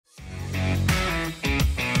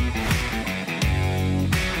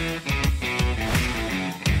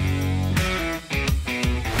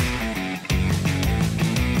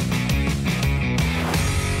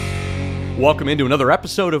Welcome into another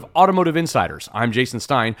episode of Automotive Insiders. I'm Jason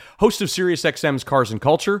Stein, host of SiriusXM's Cars and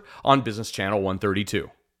Culture on Business Channel 132.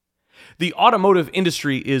 The automotive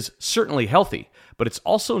industry is certainly healthy, but it's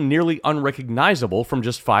also nearly unrecognizable from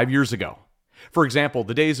just 5 years ago. For example,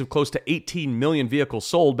 the days of close to 18 million vehicles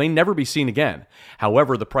sold may never be seen again.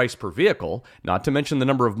 However, the price per vehicle, not to mention the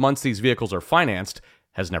number of months these vehicles are financed,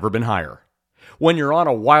 has never been higher. When you're on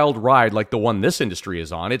a wild ride like the one this industry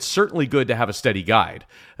is on, it's certainly good to have a steady guide,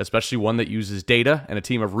 especially one that uses data and a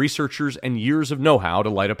team of researchers and years of know-how to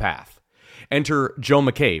light a path. Enter Joe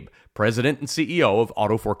McCabe, President and CEO of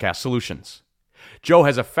AutoForecast Solutions. Joe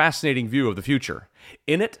has a fascinating view of the future.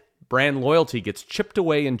 In it, brand loyalty gets chipped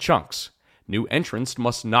away in chunks. New entrants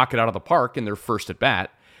must knock it out of the park in their first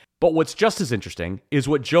at-bat. But what's just as interesting is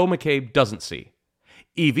what Joe McCabe doesn't see.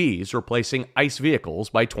 EVs replacing ICE vehicles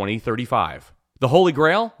by 2035. The Holy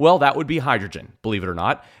Grail? Well, that would be hydrogen, believe it or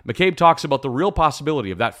not. McCabe talks about the real possibility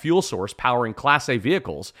of that fuel source powering Class A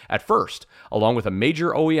vehicles at first, along with a major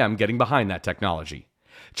OEM getting behind that technology.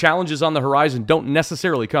 Challenges on the horizon don't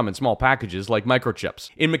necessarily come in small packages like microchips.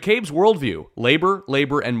 In McCabe's worldview,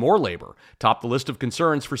 labor, and more labor top the list of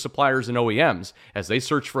concerns for suppliers and OEMs as they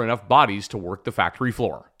search for enough bodies to work the factory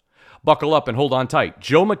floor. Buckle up and hold on tight.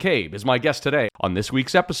 Joe McCabe is my guest today on this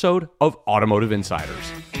week's episode of Automotive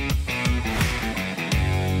Insiders.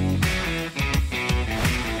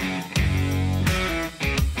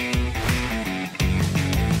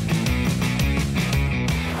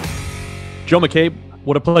 Joe McCabe,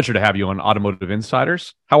 what a pleasure to have you on Automotive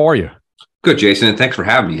Insiders. How are you? Good, Jason, and thanks for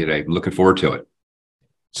having me today. I'm looking forward to it.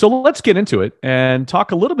 So let's get into it and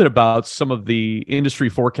talk a little bit about some of the industry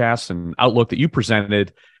forecasts and outlook that you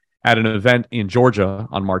presented at an event in Georgia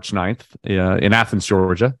on March 9th, in Athens,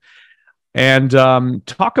 Georgia, and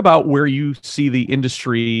talk about where you see the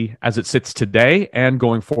industry as it sits today and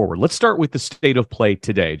going forward. Let's start with the state of play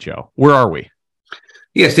today, Joe. Where are we?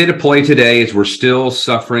 Yeah, state of play today is we're still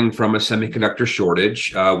suffering from a semiconductor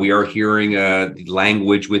shortage. We are hearing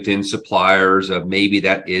language within suppliers of maybe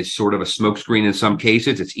that is sort of a smokescreen in some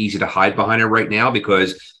cases. It's easy to hide behind it right now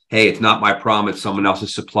because, hey, it's not my problem. It's someone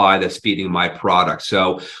else's supply that's feeding my product.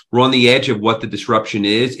 So we're on the edge of what the disruption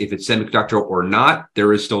is. If it's semiconductor or not,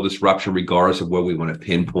 there is still disruption regardless of where we want to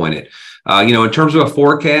pinpoint it. In terms of a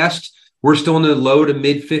forecast, we're still in the low to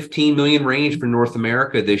mid 15 million range for North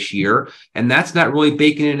America this year. And that's not really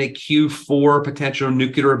baking in a Q4 potential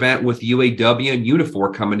nuclear event with UAW and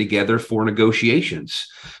Unifor coming together for negotiations.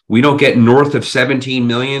 We don't get north of 17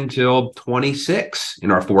 million till 26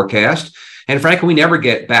 in our forecast. And frankly, we never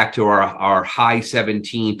get back to our high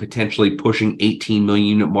 17, potentially pushing 18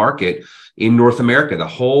 million unit market in North America. The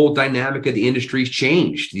whole dynamic of the industry's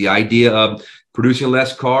changed. The idea of producing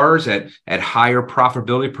less cars at higher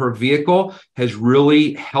profitability per vehicle has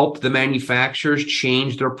really helped the manufacturers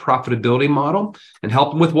change their profitability model and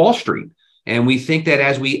help them with Wall Street. And we think that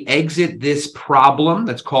as we exit this problem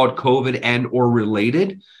that's called COVID and or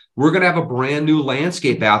related, we're going to have a brand new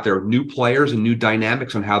landscape out there, new players and new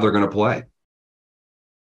dynamics on how they're going to play.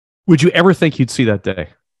 Would you ever think you'd see that day?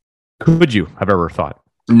 Could you have ever thought?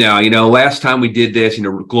 No, last time we did this,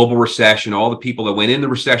 global recession, all the people that went in the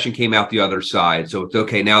recession came out the other side. So it's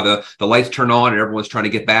okay. Now the lights turn on and everyone's trying to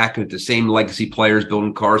get back, and it's the same legacy players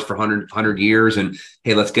building cars for 100 years. And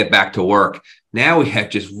hey, let's get back to work. Now we have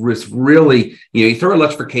just really, you throw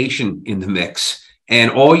electrification in the mix, and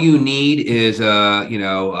all you need is a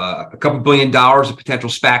couple $1 billion of potential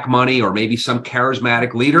SPAC money, or maybe some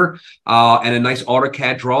charismatic leader and a nice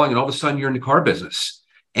AutoCAD drawing, and all of a sudden you're in the car business.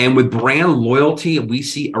 And with brand loyalty, we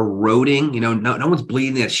see eroding. No one's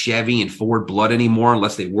bleeding that Chevy and Ford blood anymore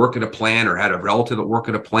unless they work at a plant or had a relative that work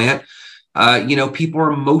at a plant. People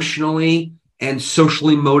are emotionally and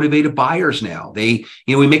socially motivated buyers now. We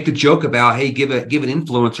make the joke about, hey, give an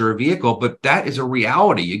influencer a vehicle, but that is a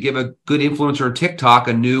reality. You give a good influencer on TikTok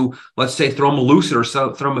a new, let's say, throw them a Lucid or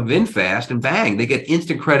throw them a VinFast, and bang, they get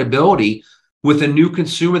instant credibility with a new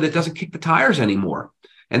consumer that doesn't kick the tires anymore.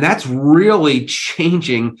 And that's really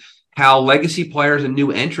changing how legacy players and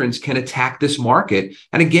new entrants can attack this market.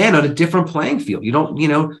 And again, on a different playing field.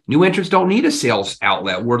 New entrants don't need a sales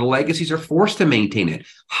outlet where the legacies are forced to maintain it.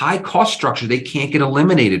 High cost structure, they can't get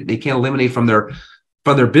eliminated. They can't eliminate from their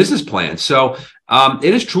business plan. So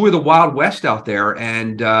it is truly the Wild West out there.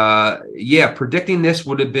 And predicting this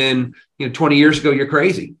would have been, 20 years ago, you're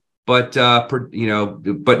crazy. But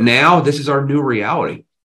now this is our new reality.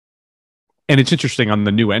 And it's interesting on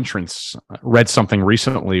the new entrants. I read something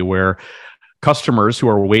recently where customers who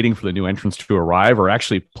are waiting for the new entrants to arrive are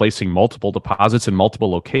actually placing multiple deposits in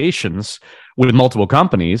multiple locations with multiple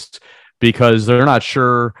companies because they're not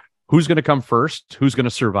sure who's going to come first, who's going to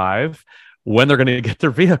survive, when they're going to get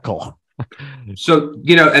their vehicle. So,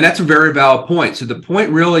 and that's a very valid point. So the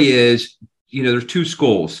point really is, there's two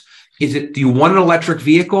schools. Do you want an electric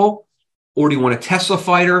vehicle, or do you want a Tesla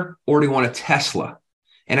fighter, or do you want a Tesla?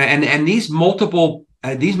 And these multiple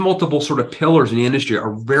sort of pillars in the industry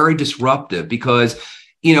are very disruptive because,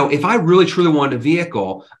 if I really truly want a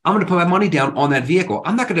vehicle, I'm going to put my money down on that vehicle.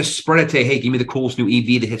 I'm not going to spread it, say, hey, give me the coolest new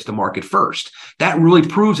EV that hits the market first. That really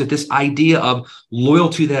proves that this idea of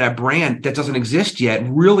loyalty to that brand that doesn't exist yet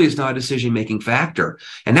really is not a decision-making factor.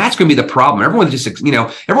 And that's going to be the problem. Everyone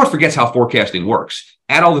forgets how forecasting works.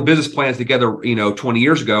 Add all the business plans together, 20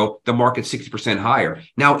 years ago, the market's 60% higher.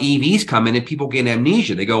 Now EVs come in and people get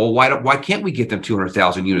amnesia. They go, well, why can't we get them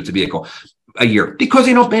 200,000 units of vehicle a year? Because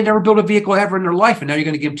they never built a vehicle ever in their life, and now you're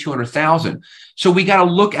going to give them 200,000. So we got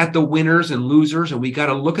to look at the winners and losers, and we got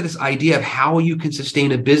to look at this idea of how you can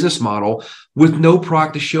sustain a business model with no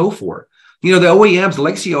product to show for it. The OEMs, the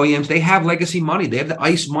legacy OEMs, they have legacy money. They have the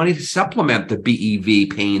ICE money to supplement the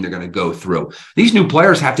BEV pain they're going to go through. These new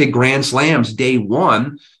players have to hit grand slams day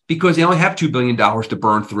one because they only have $2 billion to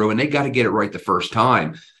burn through, and they got to get it right the first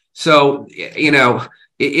time. So,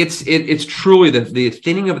 it's truly the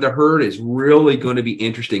thinning of the herd is really going to be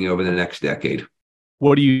interesting over the next decade.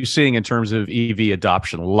 What are you seeing in terms of EV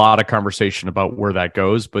adoption? A lot of conversation about where that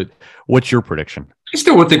goes, but what's your prediction? I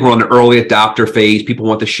still would think we're on the early adopter phase. People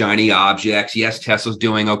want the shiny objects. Yes, Tesla's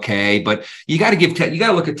doing okay, but you got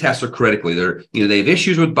to look at Tesla critically. They have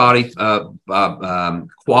issues with body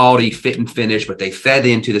quality, fit and finish, but they fed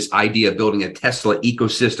into this idea of building a Tesla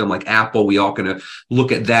ecosystem like Apple. We all going to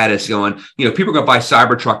look at that as going, people are going to buy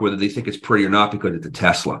Cybertruck whether they think it's pretty or not because it's a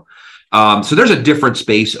Tesla. So there's a different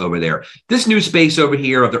space over there. This new space over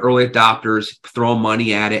here of the early adopters throwing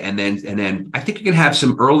money at it, and then I think you can have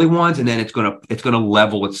some early ones, and then it's gonna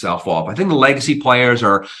level itself off. I think the legacy players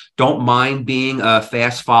don't mind being a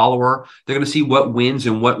fast follower. They're gonna see what wins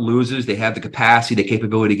and what loses. They have the capacity, the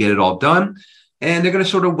capability to get it all done, and they're gonna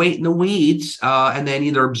sort of wait in the weeds and then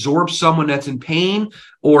either absorb someone that's in pain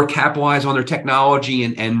or capitalize on their technology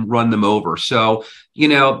and run them over. So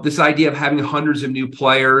this idea of having hundreds of new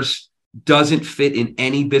players doesn't fit in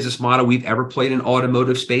any business model we've ever played in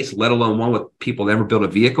automotive space, let alone one with people that never built a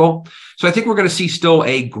vehicle. So I think we're going to see still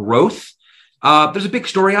a growth. There's a big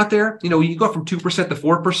story out there. You go from 2% to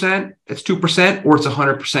 4%, it's 2%, or it's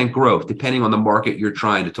 100% growth, depending on the market you're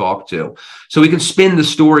trying to talk to. So we can spin the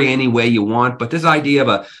story any way you want, but this idea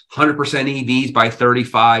of 100% EVs by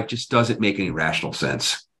 35 just doesn't make any rational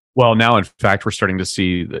sense. Well, now, in fact, we're starting to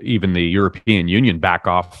see even the European Union back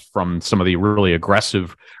off from some of the really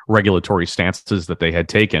aggressive regulatory stances that they had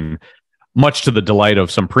taken, much to the delight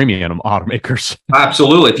of some premium automakers.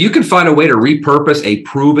 Absolutely. If you can find a way to repurpose a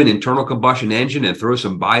proven internal combustion engine and throw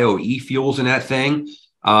some bio e-fuels in that thing,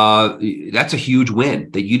 that's a huge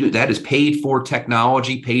win. That is paid for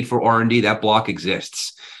technology, paid for R&D. That block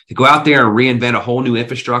exists. To go out there and reinvent a whole new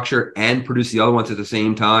infrastructure and produce the other ones at the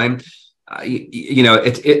same time,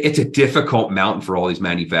 it's a difficult mountain for all these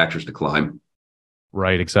manufacturers to climb.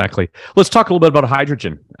 Right, exactly. Let's talk a little bit about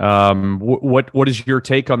hydrogen. What is your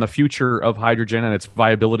take on the future of hydrogen and its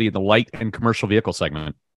viability in the light and commercial vehicle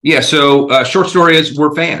segment? Yeah, so short story is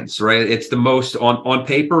we're fans, right? It's the most on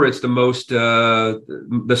paper. It's the most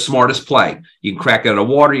the smartest play. You can crack it out of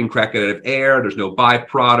water. You can crack it out of air. There's no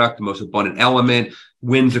byproduct. The most abundant element.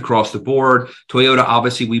 Wins across the board. Toyota,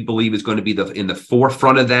 obviously, we believe is going to be in the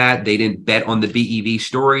forefront of that. They didn't bet on the BEV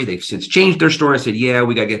story. They've since changed their story and said, yeah,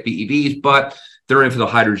 we got to get BEVs, but they're in for the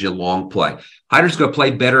hydrogen long play. Hydrogen's going to play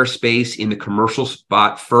better space in the commercial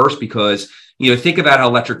spot first because, think about how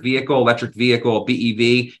electric vehicle,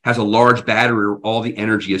 BEV has a large battery where all the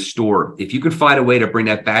energy is stored. If you can find a way to bring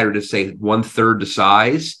that battery to, say, 1/3 the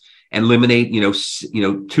size and eliminate,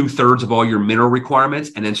 2/3 of all your mineral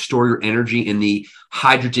requirements and then store your energy in the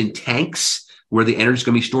hydrogen tanks where the energy is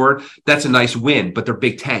going to be stored, that's a nice win, but they're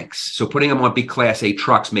big tanks. So putting them on big Class A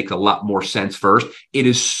trucks makes a lot more sense first. It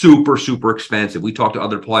is super, super expensive. We talked to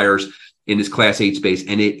other players in this Class 8 space,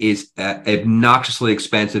 and it is obnoxiously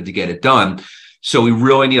expensive to get it done. So we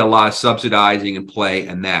really need a lot of subsidizing and play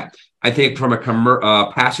in that. I think from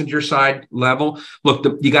a passenger side level, look,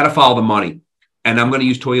 you got to follow the money. And I'm going to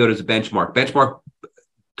use Toyota as a benchmark.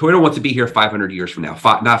 Toyota wants to be here 500 years from now,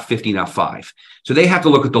 not 50, not 5. So they have to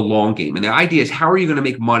look at the long game. And the idea is, how are you going to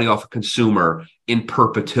make money off a consumer in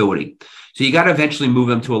perpetuity? So you got to eventually move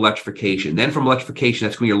them to electrification. Then from electrification,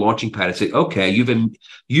 that's when you're launching pad to say, okay,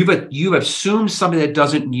 you've assumed something that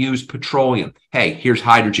doesn't use petroleum. Hey, here's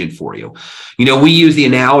hydrogen for you. We use the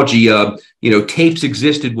analogy of, Tapes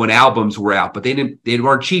existed when albums were out, but they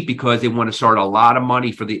weren't cheap because they want to start a lot of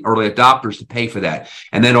money for the early adopters to pay for that.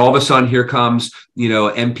 And then all of a sudden here comes,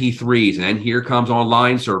 MP3s, and then here comes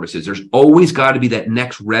online services. There's always got to be that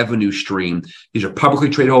next revenue stream. These are publicly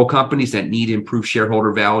traded whole companies that need to improve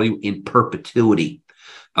shareholder value in perpetuity.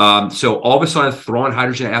 So all of a sudden throwing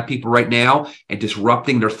hydrogen at people right now and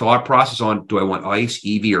disrupting their thought process on, do I want ICE,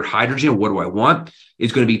 EV, or hydrogen? What do I want?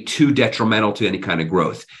 Is going to be too detrimental to any kind of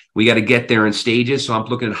growth. We got to get there in stages. So I'm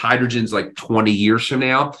looking at hydrogens like 20 years from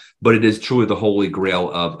now, but it is truly the holy grail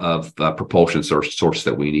of propulsion source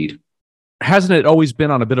that we need. Hasn't it always been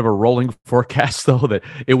on a bit of a rolling forecast, though, that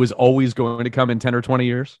it was always going to come in 10 or 20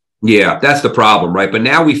 years? Yeah, that's the problem, right? But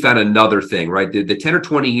now we found another thing, right? The 10 or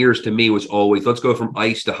 20 years to me was always, let's go from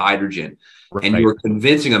ICE to hydrogen. Right. And you were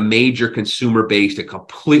convincing a major consumer base to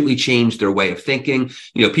completely change their way of thinking.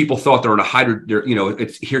 People thought they're in a hydrogen,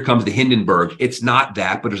 it's here comes the Hindenburg. It's not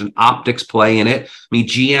that, but there's an optics play in it. I mean,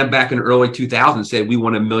 GM back in early 2000 said we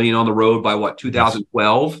want 1 million on the road by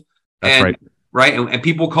 2012? That's right. Right. And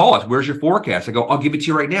people call us, where's your forecast? I go, I'll give it to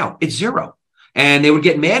you right now. It's zero. And they would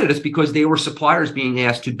get mad at us because they were suppliers being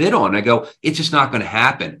asked to bid on. I go, it's just not going to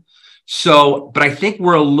happen. So, but I think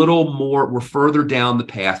we're further down the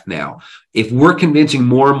path now. If we're convincing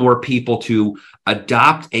more and more people to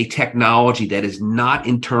adopt a technology that is not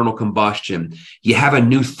internal combustion, you have a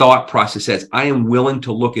new thought process that says, I am willing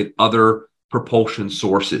to look at other propulsion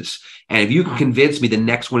sources. And if you can convince me the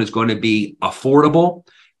next one is going to be affordable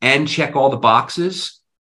and check all the boxes,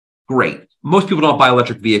 great. Most people don't buy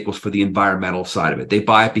electric vehicles for the environmental side of it. They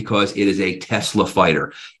buy it because it is a Tesla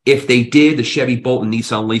fighter. If they did, the Chevy Bolt and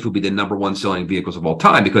Nissan Leaf would be the number one selling vehicles of all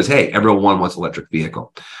time because, hey, everyone wants an electric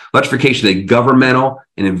vehicle. Electrification is a governmental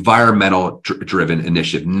and environmental driven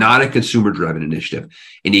initiative, not a consumer driven initiative.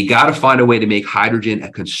 And you got to find a way to make hydrogen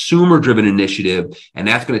a consumer driven initiative. And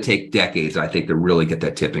that's going to take decades, I think, to really get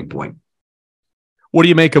that tipping point. What do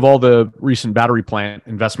you make of all the recent battery plant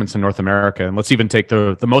investments in North America? And let's even take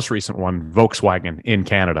the most recent one, Volkswagen in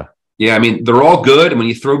Canada. Yeah, I mean, they're all good. And when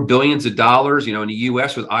you throw billions of dollars, in the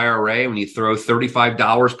U.S. with IRA, when you throw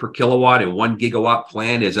 $35 per kilowatt and 1 gigawatt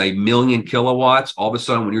plant is 1 million kilowatts, all of a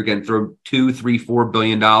sudden when you're getting thrown $2, $3, $4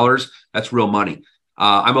 billion, that's real money.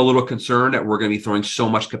 I'm a little concerned that we're going to be throwing so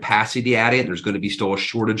much capacity at it. There's going to be still a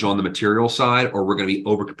shortage on the material side, or we're going to be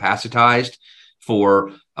overcapacitized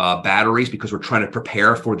for batteries because we're trying to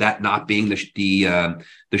prepare for that not being the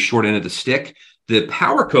short end of the stick. The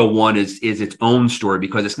PowerCo one is its own story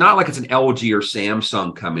because it's not like it's an LG or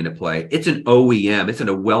Samsung coming to play. It's an OEM. It's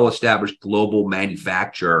a well-established global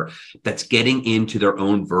manufacturer that's getting into their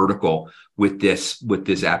own vertical with this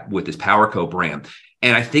PowerCo brand.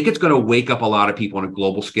 And I think it's going to wake up a lot of people on a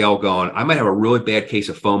global scale going, I might have a really bad case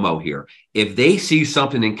of FOMO here. If they see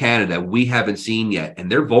something in Canada we haven't seen yet,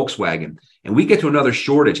 and they're Volkswagen, and we get to another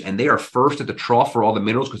shortage and they are first at the trough for all the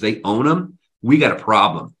minerals because they own them, we got a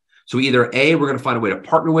problem. So either A, we're going to find a way to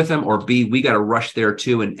partner with them, or B, we got to rush there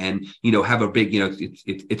too and have a big,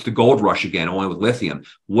 it's the gold rush again, only with lithium.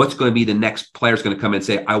 What's going to be the next player's going to come in and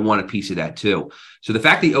say, I want a piece of that too. So the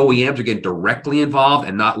fact the OEMs are getting directly involved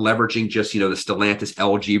and not leveraging just, the Stellantis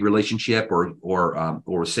LG relationship or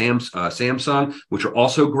Samsung, which are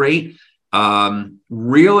also great,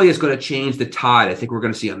 really is going to change the tide. I think we're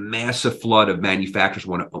going to see a massive flood of manufacturers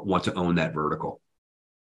want to own that vertical.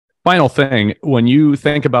 Final thing, when you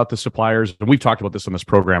think about the suppliers, and we've talked about this on this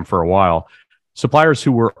program for a while, suppliers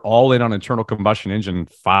who were all in on internal combustion engine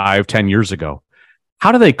 5-10 years ago,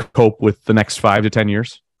 how do they cope with the next 5 to 10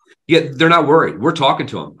 years? Yeah, they're not worried. We're talking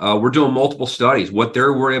to them. We're doing multiple studies. What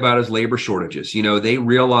they're worried about is labor shortages. They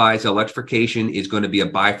realize electrification is going to be a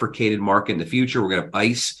bifurcated market in the future. We're going to have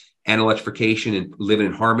ICE and electrification and living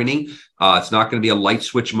in harmony. It's not going to be a light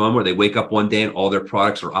switch moment where they wake up one day and all their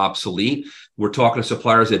products are obsolete. We're talking to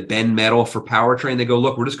suppliers that bend metal for powertrain. They go,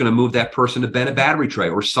 look, we're just going to move that person to bend a battery tray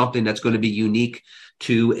or something that's going to be unique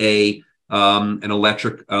to an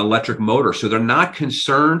electric motor. So they're not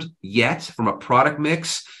concerned yet from a product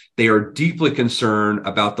mix. They are deeply concerned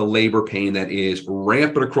about the labor pain that is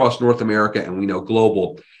rampant across North America, and we know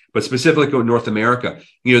global. But specifically in North America,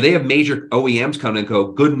 they have major OEMs come and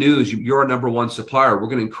go, good news, you're our number one supplier. We're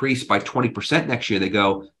going to increase by 20% next year. They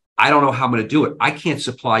go, I don't know how I'm going to do it. I can't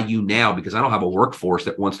supply you now because I don't have a workforce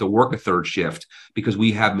that wants to work a third shift because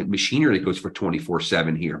we have machinery that goes for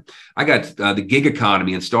 24/7 here. I got the gig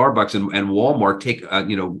economy and Starbucks and Walmart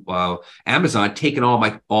Amazon taking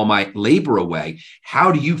all my labor away.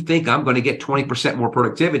 How do you think I'm going to get 20% more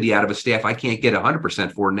productivity out of a staff I can't get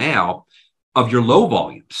 100% for now of your low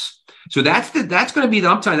volumes? So that's going to be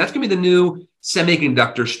that's going to be the new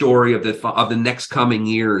semiconductor story of the next coming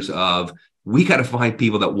years of We got to find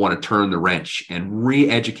people that want to turn the wrench and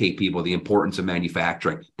re-educate people the importance of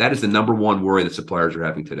manufacturing. That is the number one worry that suppliers are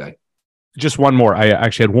having today. Just one more. I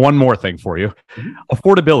actually had one more thing for you.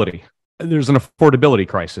 Affordability. There's an affordability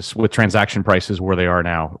crisis with transaction prices where they are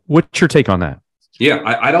now. What's your take on that? Yeah,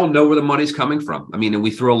 I don't know where the money's coming from. I mean,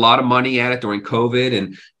 we threw a lot of money at it during COVID,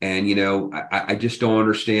 and I just don't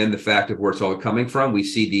understand the fact of where it's all coming from. We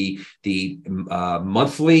see the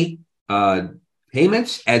monthly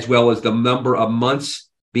payments as well as the number of months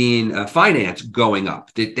being financed going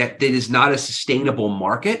up. That is not a sustainable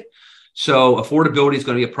market. So affordability is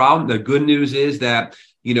going to be a problem. The good news is that,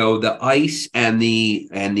 the ICE and the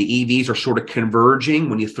EVs are sort of converging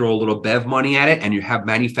when you throw a little BEV money at it, and you have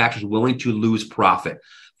manufacturers willing to lose profit.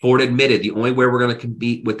 Ford admitted the only way we're going to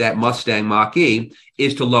compete with that Mustang Mach-E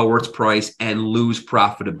is to lower its price and lose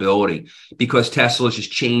profitability, because Tesla is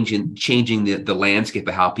just changing the landscape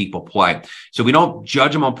of how people play. So we don't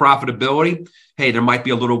judge them on profitability. Hey, there might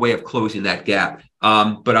be a little way of closing that gap.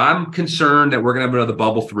 But I'm concerned that we're going to have another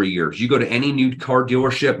bubble 3 years. You go to any new car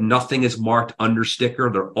dealership, nothing is marked under sticker.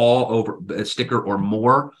 They're all over a sticker or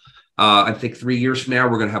more. I think 3 years from now,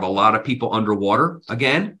 we're going to have a lot of people underwater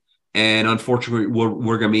again. And unfortunately,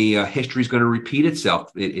 we're going to be, history is going to repeat itself.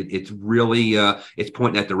 It's really, it's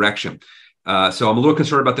pointing that direction. So I'm a little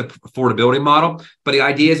concerned about the affordability model, but the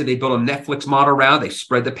idea is that they build a Netflix model around, they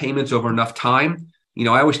spread the payments over enough time.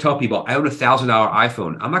 I always tell people, I own $1,000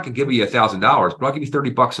 iPhone. I'm not going to give you $1,000, but I'll give you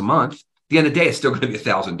 $30 a month. At the end of the day, it's still going to be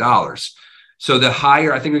 $1,000. So the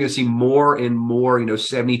higher, I think we're going to see more and more,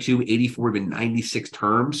 72, 84, even 96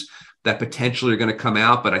 terms that potentially are going to come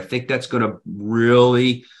out. But I think that's going to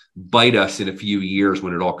really bite us in a few years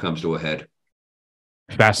when it all comes to a head.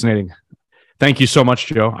 Fascinating. Thank you so much,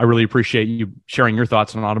 Joe. I really appreciate you sharing your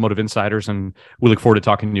thoughts on Automotive Insiders, and we look forward to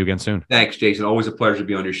talking to you again soon. Thanks, Jason. Always a pleasure to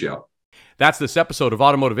be on your show. That's this episode of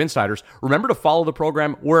Automotive Insiders. Remember to follow the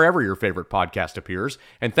program wherever your favorite podcast appears.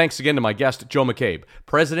 And thanks again to my guest, Joe McCabe,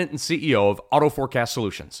 President and CEO of AutoForecast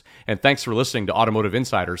Solutions. And thanks for listening to Automotive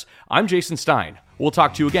Insiders. I'm Jason Stein. We'll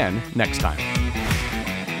talk to you again next time.